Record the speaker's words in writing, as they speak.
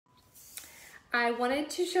I wanted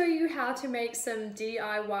to show you how to make some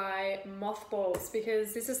DIY mothballs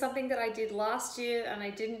because this is something that I did last year and I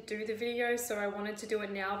didn't do the video, so I wanted to do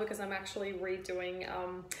it now because I'm actually redoing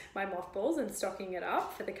my mothballs and stocking it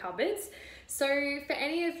up for the cupboards. So for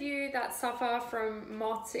any of you that suffer from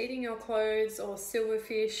moths eating your clothes or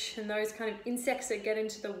silverfish and those kind of insects that get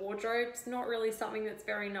into the wardrobe, it's not really something that's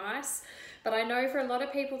very nice. But I know for a lot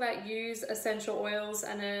of people that use essential oils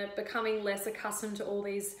and are becoming less accustomed to all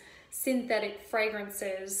these synthetic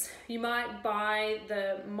fragrances, you might buy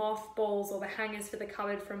the mothballs or the hangers for the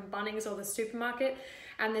cupboard from Bunnings or the supermarket,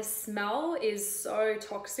 and the smell is so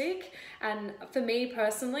toxic. And for me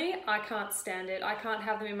personally, I can't stand it. I can't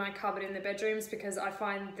have them in my cupboard in the bedrooms because I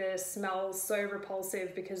find the smell so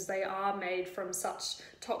repulsive because they are made from such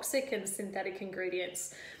toxic and synthetic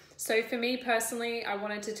ingredients. So for me personally, I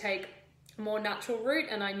wanted to take a more natural route,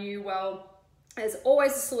 and I knew, well, there's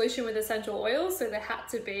always a solution with essential oils, so there had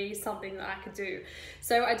to be something that I could do.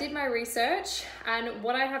 So I did my research, and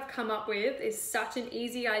what I have come up with is such an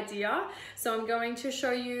easy idea. So I'm going to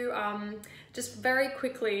show you just very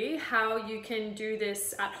quickly how you can do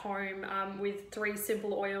this at home with 3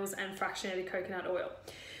 simple oils and fractionated coconut oil.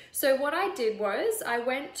 So what I did was I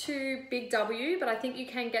went to Big W, but I think you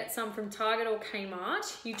can get some from Target or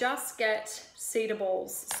Kmart. You just get cedar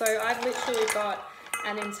balls. So I've literally got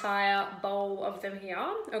an entire bowl of them here,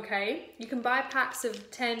 okay? You can buy packs of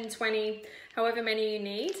 10, 20, however many you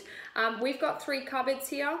need. We've got 3 cupboards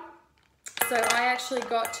here. So I actually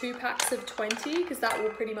got 2 packs of 20 because that will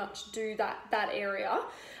pretty much do that area.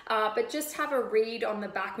 But just have a read on the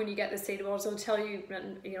back when you get the cedar balls. It'll tell you,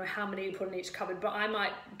 how many you put in each cupboard, but I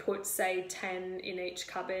might put, say, 10 in each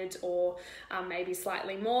cupboard, or maybe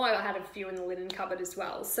slightly more. I had a few in the linen cupboard as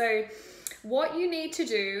well. So what you need to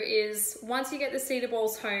do is, once you get the cedar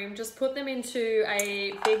balls home, just put them into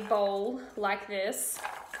a big bowl like this.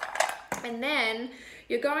 And then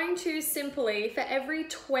you're going to simply, for every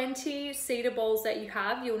 20 cedar balls that you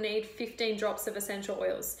have, you'll need 15 drops of essential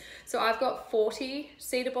oils. So I've got 40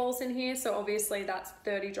 cedar balls in here, so obviously that's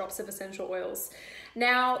 30 drops of essential oils.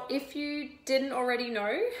 Now, if you didn't already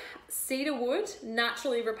know, cedar wood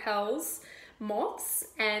naturally repels moths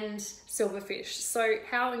and silverfish. So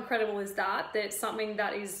how incredible is that? That something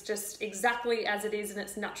that is just exactly as it is in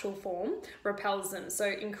its natural form repels them. So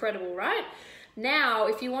incredible, right? Now,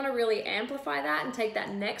 if you want to really amplify that and take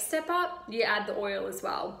that next step up, you add the oil as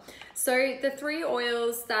well. So the 3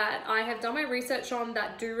 oils that I have done my research on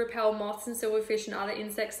that do repel moths and silverfish and other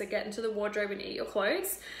insects that get into the wardrobe and eat your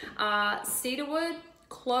clothes are cedarwood,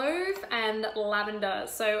 clove, and lavender.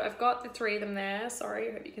 So I've got the 3 of them there. Sorry,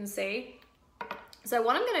 I hope you can see. So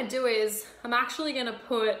what I'm going to do is I'm actually going to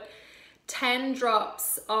put 10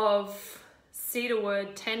 drops of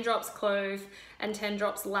cedarwood, 10 drops clove, and 10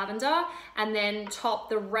 drops lavender, and then top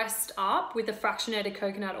the rest up with the fractionated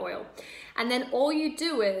coconut oil. And then all you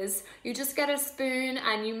do is you just get a spoon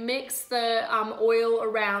and you mix the oil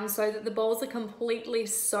around so that the bowls are completely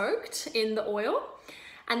soaked in the oil.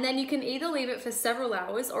 And then you can either leave it for several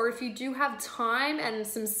hours, or if you do have time and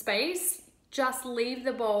some space, just leave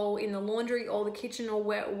the bowl in the laundry or the kitchen or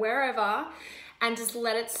wherever and just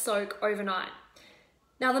let it soak overnight.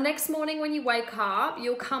 Now the next morning when you wake up,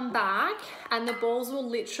 you'll come back and the balls will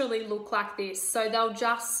literally look like this. So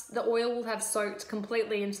the oil will have soaked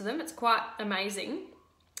completely into them. It's quite amazing,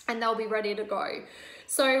 and they'll be ready to go.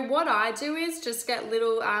 So what I do is just get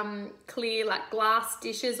little clear like glass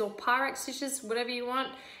dishes or Pyrex dishes, whatever you want,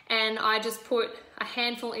 and I just put a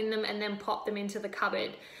handful in them and then pop them into the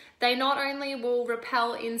cupboard. They not only will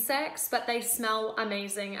repel insects, but they smell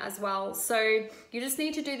amazing as well. So you just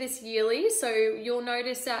need to do this yearly. So you'll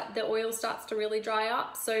notice that the oil starts to really dry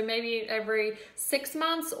up. So maybe every 6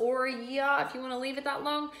 months or a year, if you want to leave it that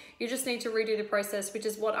long, you just need to redo the process, which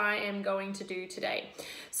is what I am going to do today.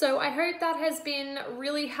 So I hope that has been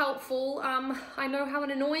really helpful. I know how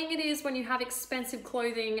annoying it is when you have expensive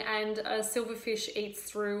clothing and a silverfish eats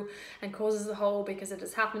through and causes a hole, because it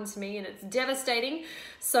has happened to me and it's devastating.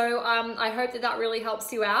 So I hope that really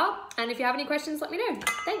helps you out. And if you have any questions, let me know.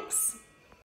 Thanks.